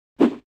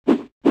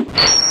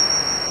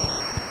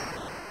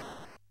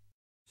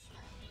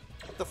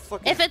What the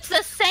fuck? If it's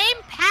the same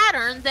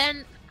pattern,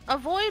 then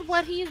avoid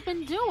what he's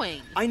been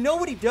doing. I know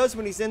what he does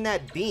when he's in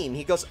that beam.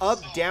 He goes up,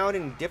 down,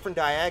 in different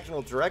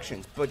diagonal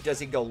directions. But does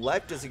he go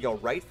left? Does he go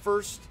right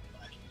first?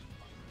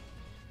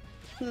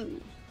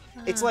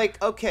 It's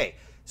like, okay,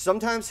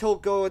 sometimes he'll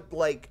go,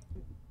 like,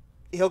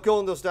 he'll go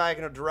in those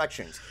diagonal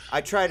directions.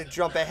 I try to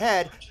jump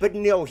ahead, but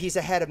no, he's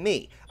ahead of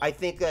me. I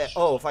think that,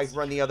 oh, if I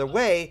run the other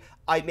way,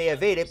 I may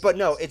evade it, but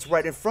no, it's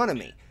right in front of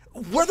me.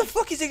 Where the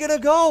fuck is he gonna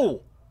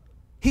go?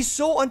 He's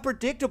so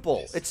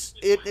unpredictable.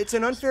 It's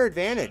an unfair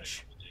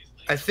advantage.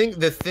 I think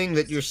the thing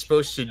that you're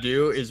supposed to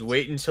do is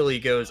wait until he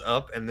goes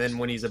up, and then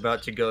when he's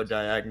about to go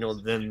diagonal,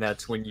 then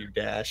that's when you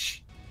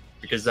dash.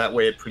 Because that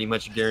way it pretty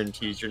much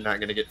guarantees you're not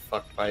going to get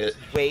fucked by it.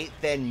 Wait,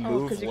 then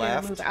move because you're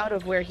left? gonna move out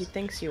of where he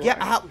thinks you are.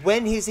 Yeah,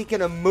 when is he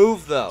going to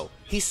move, though?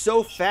 He's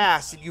so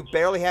fast that you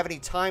barely have any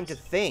time to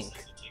think.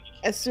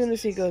 As soon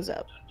as he goes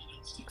up.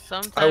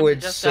 Sometimes I would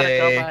you just say-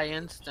 gotta go by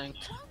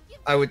instinct.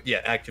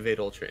 Activate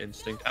Ultra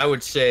Instinct. I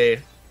would say,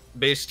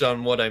 based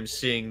on what I'm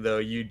seeing, though,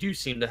 you do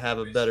seem to have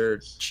a better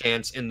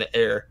chance in the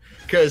air.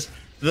 Because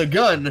the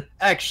gun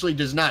actually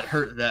does not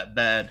hurt that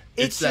bad.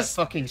 It's that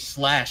fucking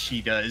slash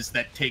he does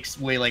that takes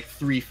away like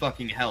 3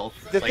 fucking health.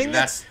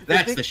 That's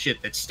the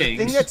shit that stings.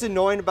 The thing that's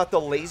annoying about the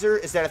laser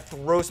is that it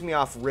throws me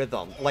off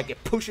rhythm. Like,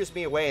 it pushes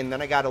me away, and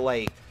then I gotta,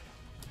 like,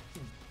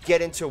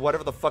 get into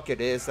whatever the fuck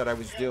it is that I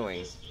was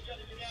doing.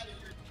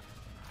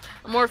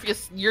 Or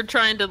if you're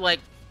trying to, like,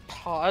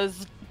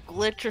 pause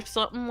glitch or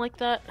something like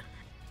that.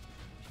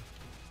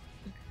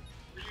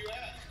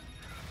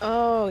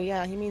 Oh,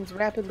 yeah, he means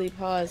rapidly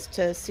pause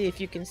to see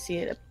if you can see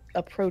it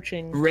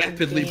approaching.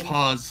 Rapidly in-game.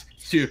 pause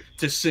to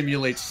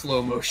simulate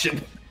slow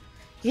motion.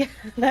 Yeah,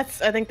 I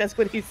think that's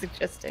what he's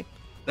suggesting.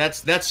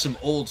 That's some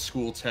old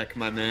school tech,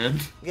 my man.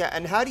 Yeah,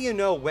 and how do you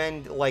know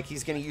when, like,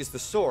 he's gonna use the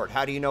sword?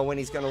 How do you know when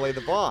he's gonna lay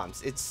the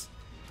bombs?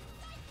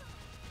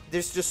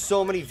 There's just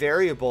so many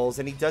variables,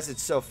 and he does it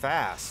so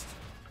fast.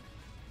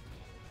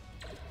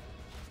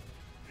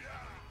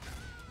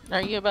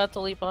 Are you about to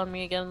leap on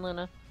me again,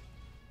 Luna?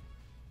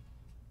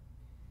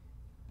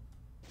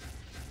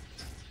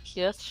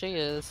 Yes, she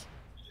is.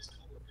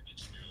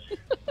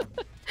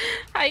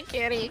 Hi,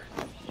 Kitty.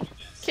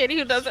 Kitty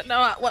who doesn't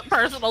know what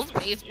personal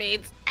space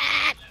means.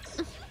 Ah!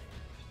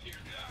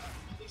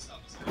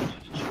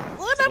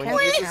 Luna, When you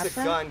please! use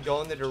the gun,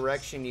 go in the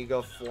direction you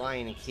go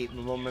flying and keep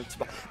the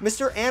momentum.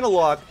 Mr.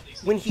 Analog,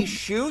 when he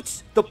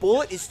shoots, the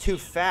bullet is too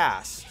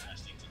fast.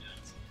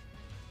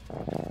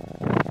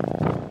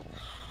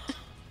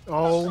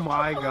 Oh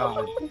my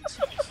god.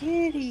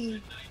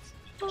 Kitty.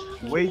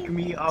 Wake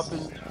me up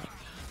and...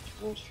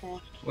 Okay.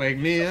 Wake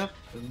me up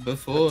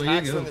before you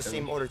Attacks go. are in the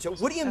same order, too.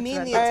 What do you mean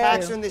That's the right.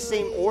 attacks are in the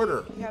same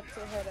order? We have to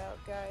head out,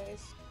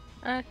 guys.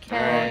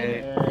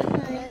 Okay.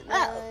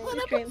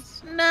 Luna,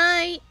 Dreams.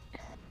 night.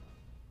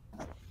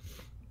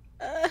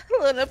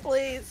 Luna,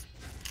 please.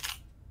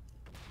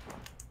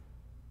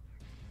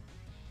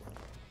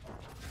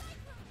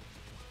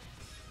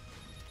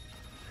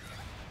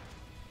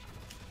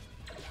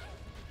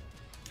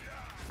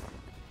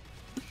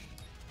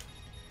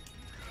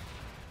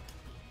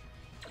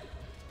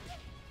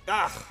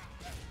 Ah!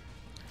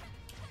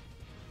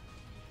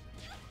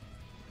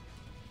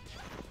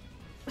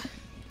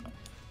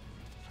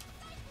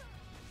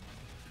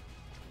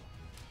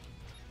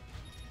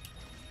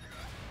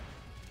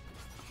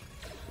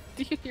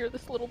 Do you hear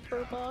this little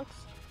purr box?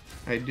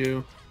 I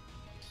do.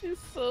 She's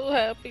so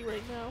happy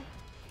right now.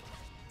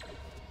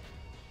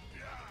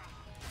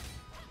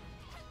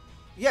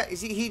 Yeah,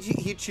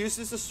 he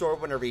chooses the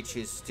sword whenever he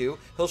chooses to.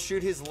 He'll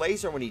shoot his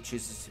laser when he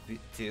chooses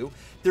to.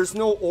 There's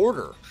no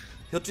order.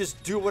 He'll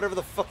just do whatever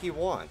the fuck he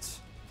wants.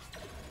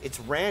 It's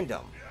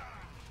random.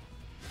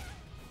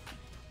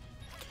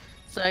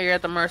 So you're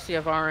at the mercy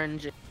of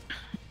RNG.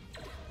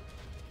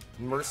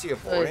 Mercy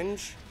of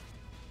Orange?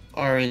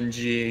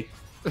 RNG.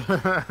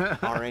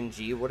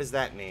 RNG? What does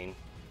that mean?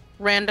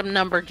 Random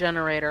number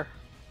generator.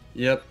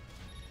 Yep.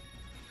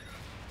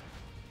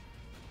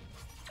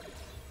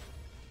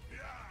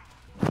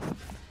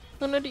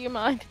 Luna, do you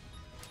mind?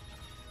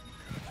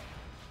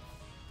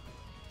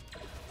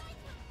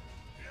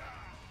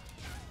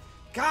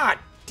 God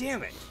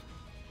damn it!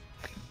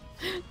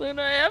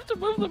 Luna, I have to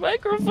move the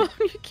microphone.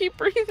 You keep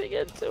breathing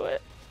into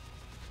it.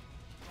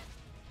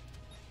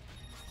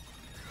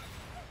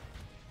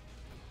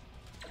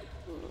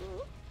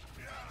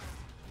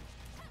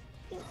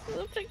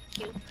 Such a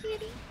cute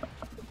kitty.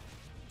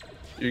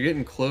 You're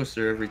getting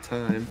closer every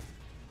time.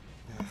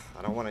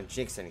 I don't want to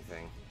jinx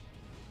anything.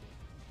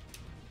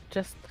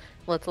 Just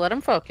let's let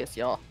him focus,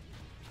 y'all.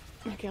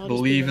 Okay, I'll just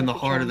Believe be in the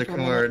like heart of the charm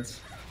for a minute.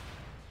 cards.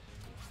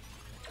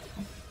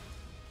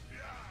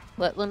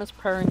 Let Luna's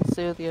purring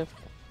soothe you.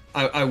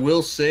 I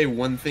will say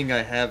one thing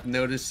I have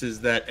noticed is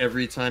that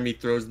every time he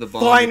throws the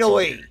bomb,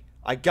 Finally!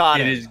 I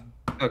got it it. is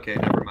okay.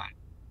 Never mind.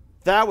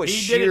 That was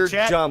He did it, sheer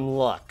chat. dumb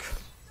luck.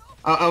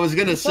 I was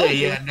gonna say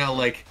yeah. No,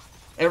 like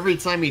every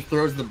time he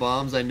throws the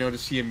bombs, I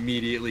notice he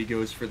immediately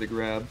goes for the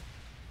grab.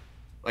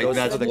 Like, Goes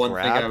that's for the one thing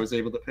grab? I was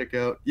able to pick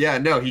out. Yeah,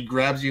 no, he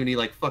grabs you and he,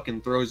 like,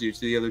 fucking throws you to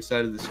the other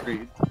side of the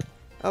screen.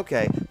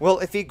 Okay. Well,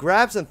 if he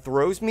grabs and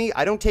throws me,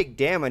 I don't take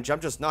damage. I'm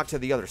just knocked to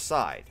the other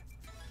side.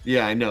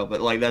 Yeah, I know,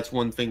 but, like, that's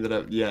one thing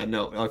that yeah,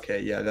 no, okay,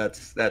 yeah,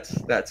 that's...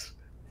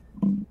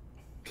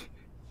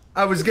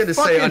 I was gonna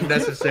say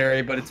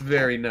unnecessary, but it's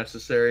very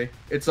necessary.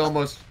 It's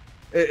almost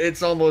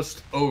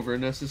over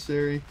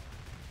necessary.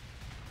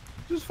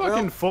 Just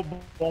fucking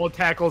football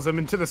tackles him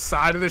into the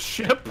side of the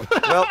ship.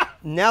 Well,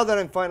 now that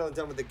I'm finally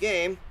done with the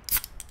game,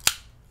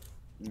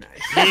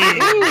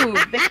 Nice. Ooh,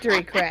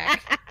 victory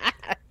crack.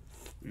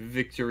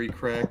 Victory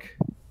crack.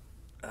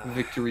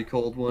 Victory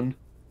cold one.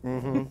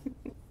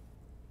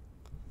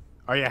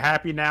 Are you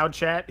happy now,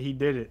 chat? He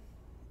did it.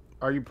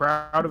 Are you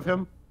proud of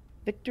him?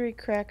 Victory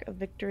crack, a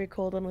victory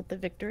cold one with the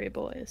victory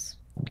boys.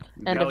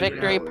 And a Golly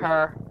victory golly.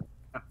 purr.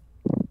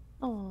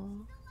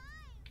 Aww.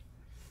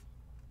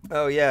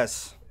 oh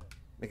yes,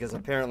 because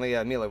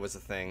apparently Mila was a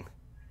thing.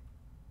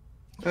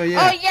 Oh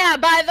yeah. Oh yeah,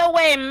 by the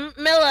way,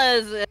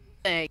 Milla's a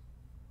thing.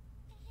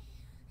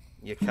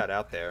 You cut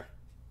out there.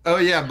 Oh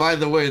yeah, by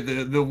the way,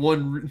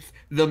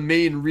 the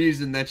main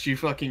reason that she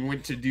fucking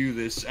went to do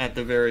this at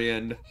the very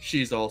end,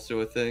 she's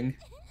also a thing.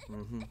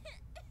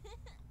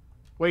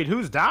 Wait,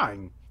 who's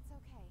dying?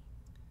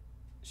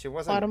 She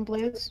wasn't Autumn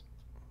Blaze.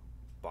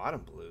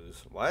 bottom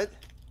blues. What?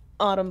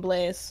 Autumn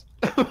Blaze.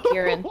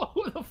 Kieran.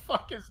 Who the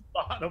fuck is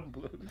Bottom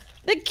Blue?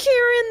 The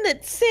Kieran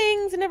that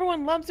sings and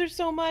everyone loves her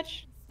so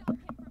much.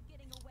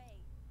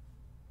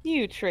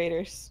 You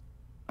traitors.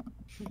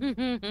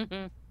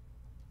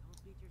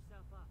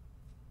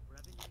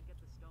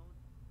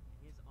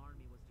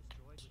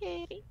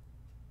 Kitty.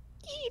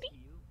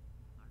 Kitty.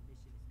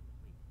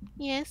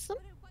 Yes.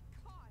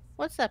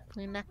 What's up,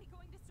 Luna?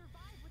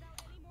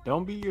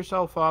 Don't beat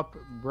yourself up.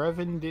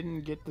 Brevin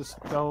didn't get the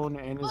stone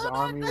and his What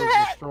army the was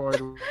heck?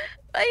 destroyed.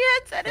 My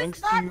headset is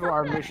Thanks to not you,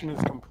 our working. mission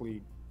is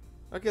complete.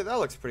 Okay, that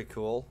looks pretty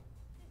cool.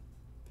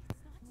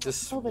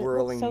 Just Oh, but it looks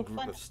swirling so group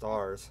fun. of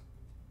stars.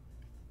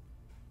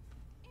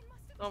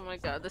 Oh my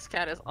god, this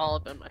cat is all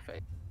up in my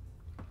face.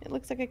 It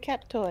looks like a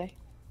cat toy.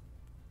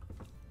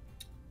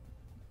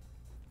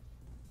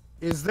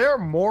 Is there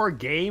more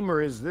game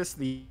or is this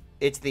the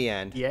It's the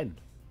end.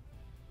 end?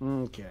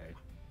 Okay.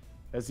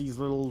 As these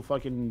little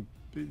fucking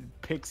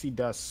pixie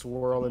dust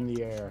swirl in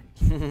the air.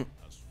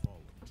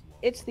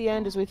 It's the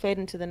end as we fade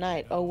into the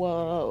night. Oh,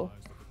 whoa.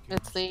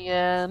 It's the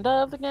end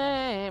of the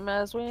game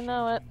as we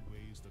know it.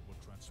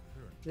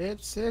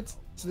 It's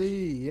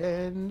the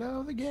end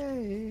of the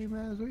game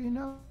as we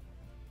know.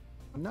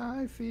 And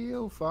I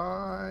feel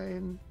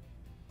fine.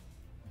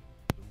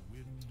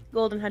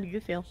 Golden, how do you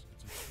feel?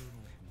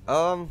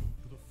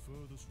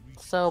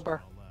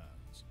 Sober.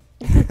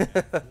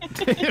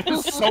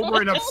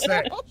 Sober and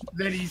upset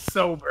that he's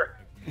sober.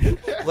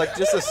 Like,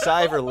 just a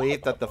sigh of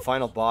relief that the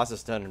final boss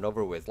is done and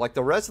over with. Like,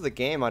 the rest of the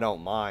game, I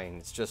don't mind.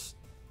 It's just...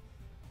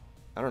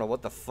 I don't know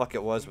what the fuck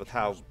it was with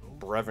how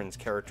Brevin's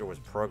character was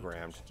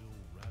programmed.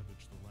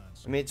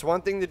 I mean, it's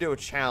one thing to do a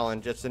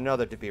challenge, it's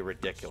another to be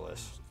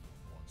ridiculous.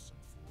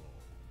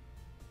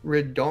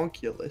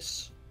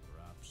 Redonkulous.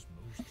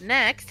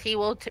 Next, he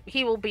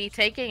will be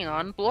taking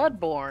on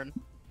Bloodborne.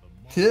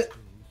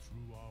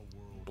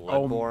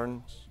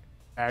 Bloodborne.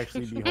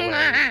 Actually be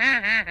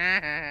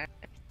hilarious.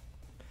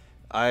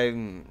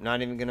 I'm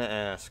not even gonna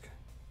ask.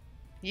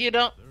 You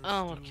don't.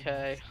 Oh,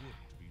 okay.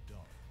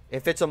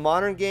 If it's a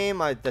modern game,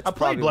 that's I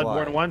played probably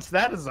Bloodborne why. once.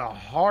 That is a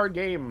hard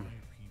game.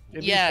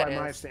 At Yeah, least it by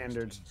my is.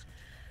 standards.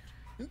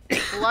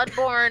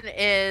 Bloodborne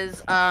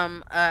is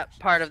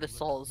part of the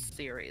Souls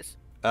series.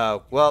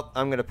 Oh, well,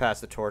 I'm gonna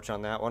pass the torch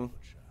on that one.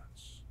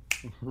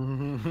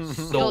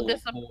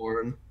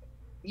 Soulborn.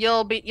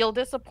 You'll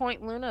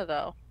disappoint Luna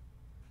though.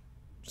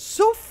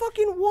 So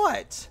fucking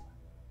what?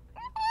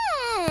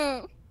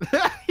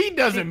 He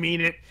doesn't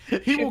mean it.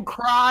 He will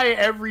cry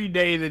every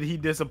day that he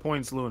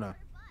disappoints Luna.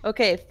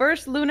 Okay,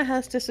 first Luna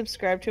has to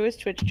subscribe to his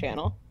Twitch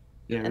channel,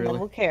 Yeah, and then really.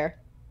 we'll care.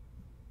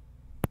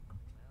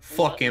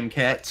 Fuck him,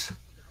 cats.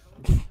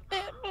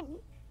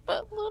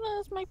 But Luna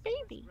is my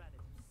baby.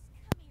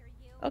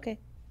 Okay.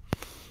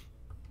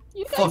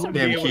 You guys Fuck are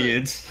them able to-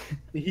 kids.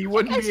 He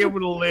wouldn't guys be are able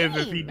to live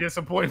if he mean.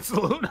 disappoints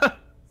Luna.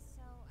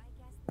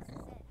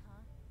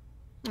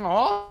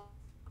 Aw.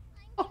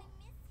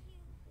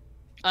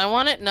 I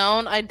want it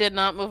known I did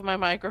not move my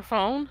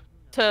microphone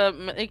to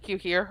make you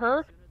hear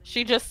her.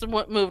 She just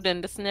moved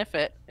in to sniff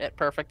it at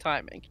perfect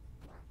timing.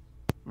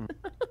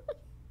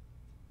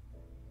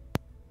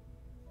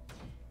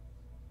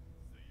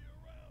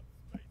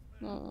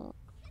 Mm.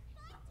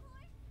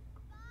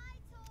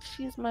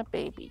 She's my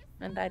baby,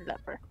 and I love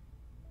her.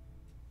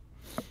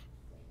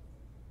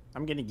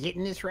 I'm gonna get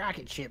in this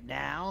rocket ship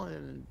now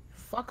and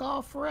fuck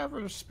off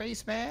forever,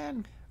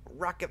 spaceman.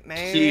 Rocket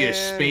Man. See ya,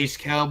 space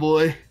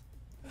cowboy.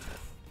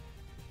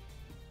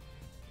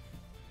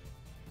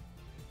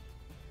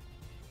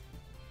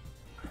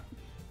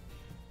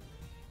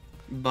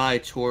 By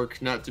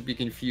Torque, not to be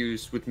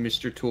confused with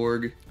Mr.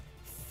 Torg,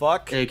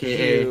 Fuck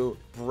AKA you,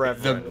 the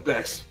Brevin.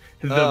 best,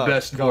 Oh,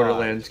 best God.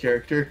 Borderlands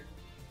character.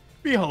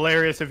 Be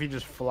hilarious if he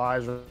just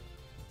flies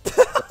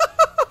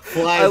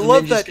flies I and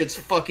love then just that- gets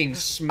fucking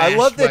smashed I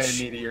love by that.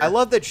 a meteor. I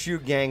love that Shu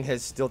Gang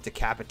has still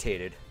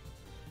decapitated.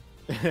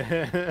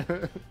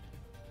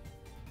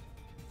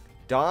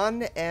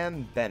 Don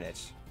M. Bennett.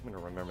 I'm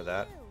gonna remember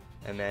that.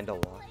 Amanda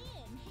Locke.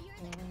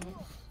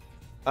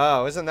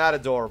 Oh, isn't that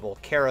adorable?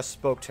 Kara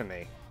spoke to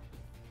me.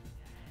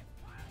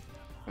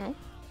 Hmm?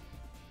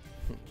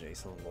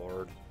 Jason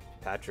Lord.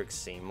 Patrick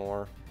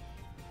Seymour.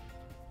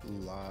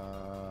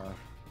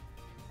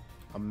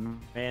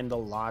 Amanda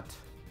Lot.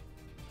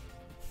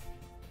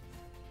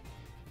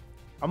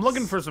 I'm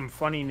looking for some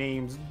funny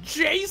names.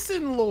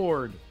 Jason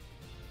Lord.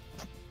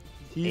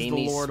 He's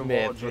Amy the Lord Smith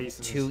of all with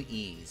Jasons. 2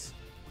 E's.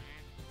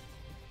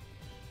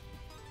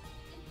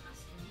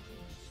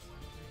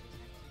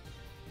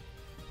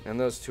 And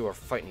those two are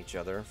fighting each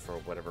other for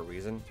whatever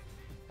reason.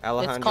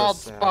 Alejandro It's called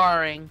Sa-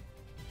 sparring.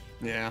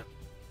 Yeah.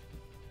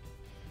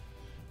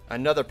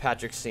 Another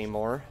Patrick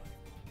Seymour.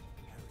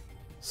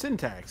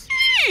 Syntax.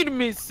 Feed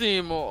me,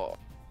 Seymour.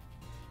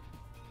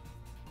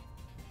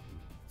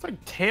 It's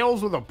like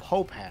Tails with a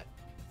Pope hat.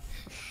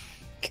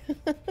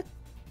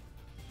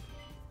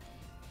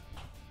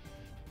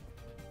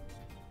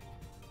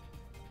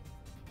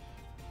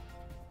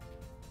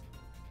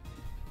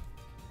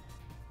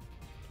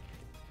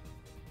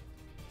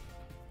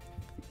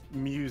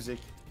 Music.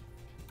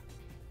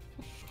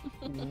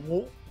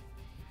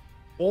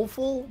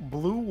 Woeful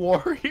Blue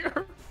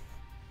Warrior?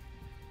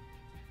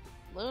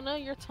 Luna,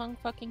 your tongue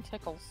fucking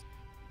tickles.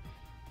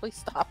 Please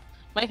stop.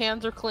 My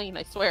hands are clean,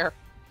 I swear.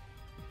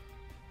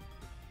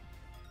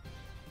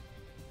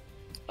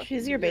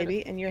 She's your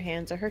baby, and your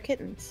hands are her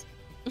kittens.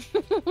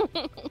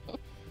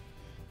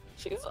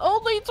 She's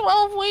only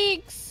 12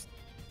 weeks.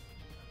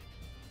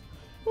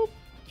 Well,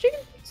 she can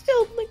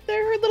still, like,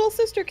 they're her little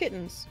sister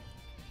kittens.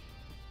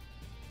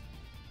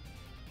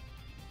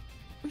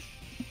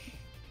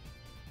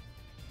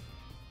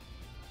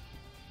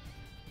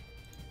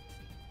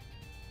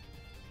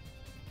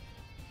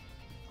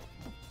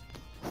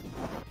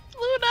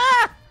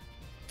 Luna!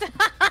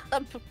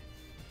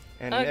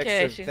 And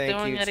Okay, an she's extra thank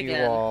doing you it to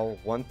again. all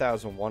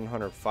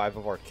 1,105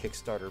 of our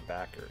Kickstarter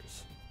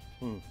backers.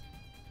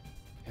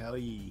 Hell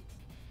yeah.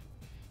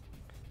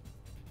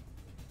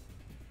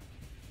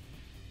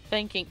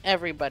 Thanking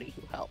everybody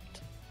who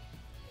helped.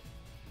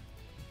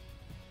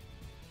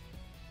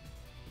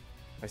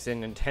 I say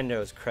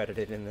Nintendo is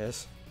credited in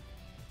this.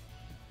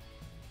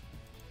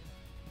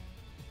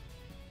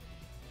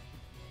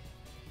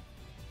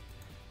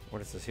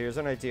 What is this? Here's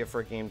an idea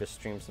for a game to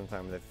stream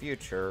sometime in the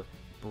future.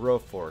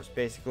 Broforce,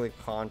 basically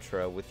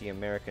Contra with the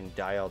American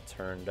dial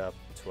turned up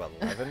to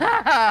 11.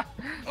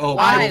 Oh,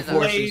 Why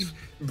though?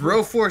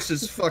 Broforce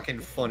is fucking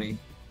funny.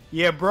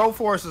 Yeah,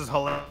 Broforce is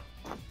hilarious.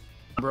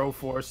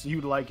 Broforce,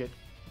 you'd like it.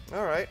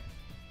 All right.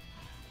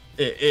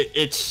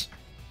 It's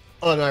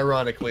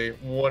unironically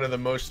one of the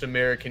most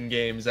American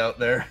games out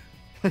there.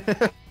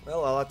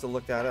 Well, I'll have to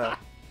look that up.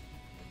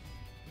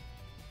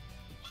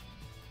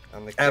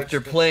 On the After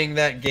Kickstarter- playing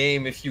that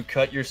game, if you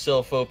cut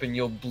yourself open,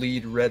 you'll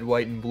bleed red,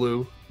 white, and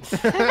blue.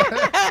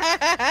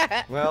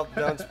 Well,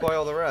 don't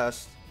spoil the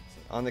rest.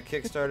 On the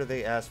Kickstarter,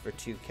 they asked for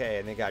 2K,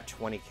 and they got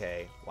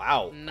 20K.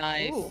 Wow.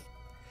 Nice. Ooh.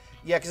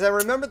 Yeah, because I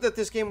remember that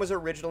this game was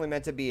originally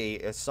meant to be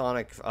a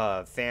Sonic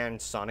fan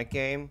Sonic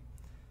game,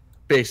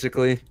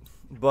 Basically.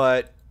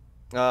 but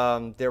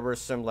there were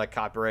some like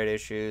copyright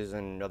issues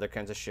and other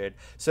kinds of shit.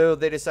 So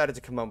they decided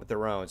to come up with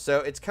their own.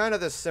 So it's kind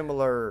of the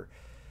similar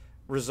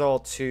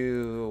result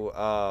to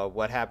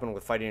what happened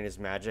with Fighting Is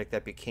Magic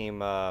that became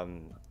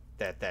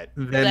that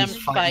Them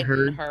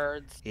fighting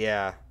herds.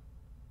 yeah.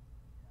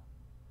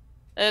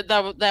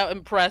 That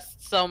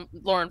impressed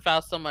Lauren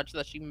Faust so much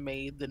that she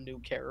made the new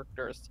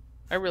characters.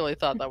 I really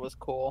thought that was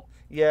cool.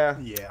 Yeah.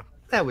 Yeah.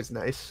 That was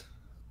nice.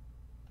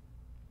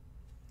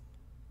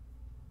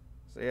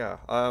 So yeah,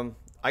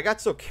 I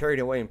got so carried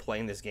away in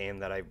playing this game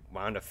that I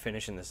wound up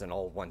finishing this in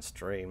all one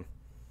stream.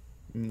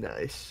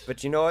 Nice.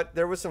 But you know what?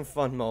 There was some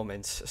fun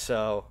moments.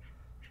 So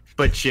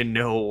But you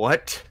know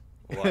what?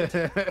 what?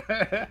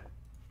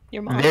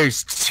 Your mom.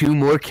 There's 2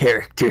 more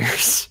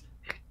characters.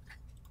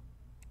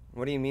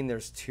 What do you mean?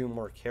 There's 2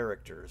 more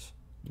characters?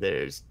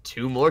 There's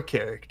 2 more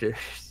characters.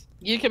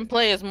 You can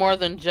play as more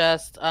than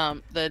just Oh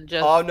no,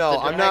 the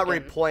I'm not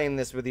dragon. replaying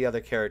this with the other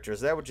characters.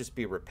 That would just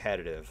be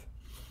repetitive.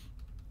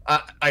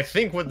 I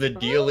think what the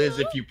deal is,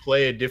 if you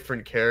play a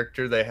different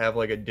character, they have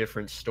like a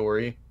different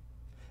story.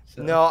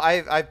 So- No,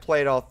 I've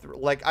played all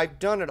like I've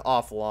done it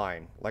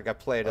offline. Like I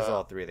played as Oh.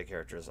 all 3 of the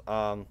characters.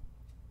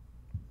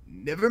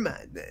 Never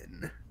mind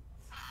then.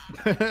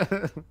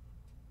 Your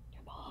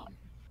mom.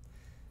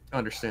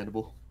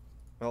 Understandable.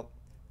 Well,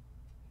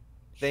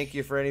 thank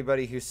you for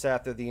anybody who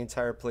sat through the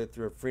entire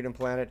playthrough of Freedom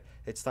Planet.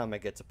 It's time I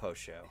get to post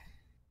show.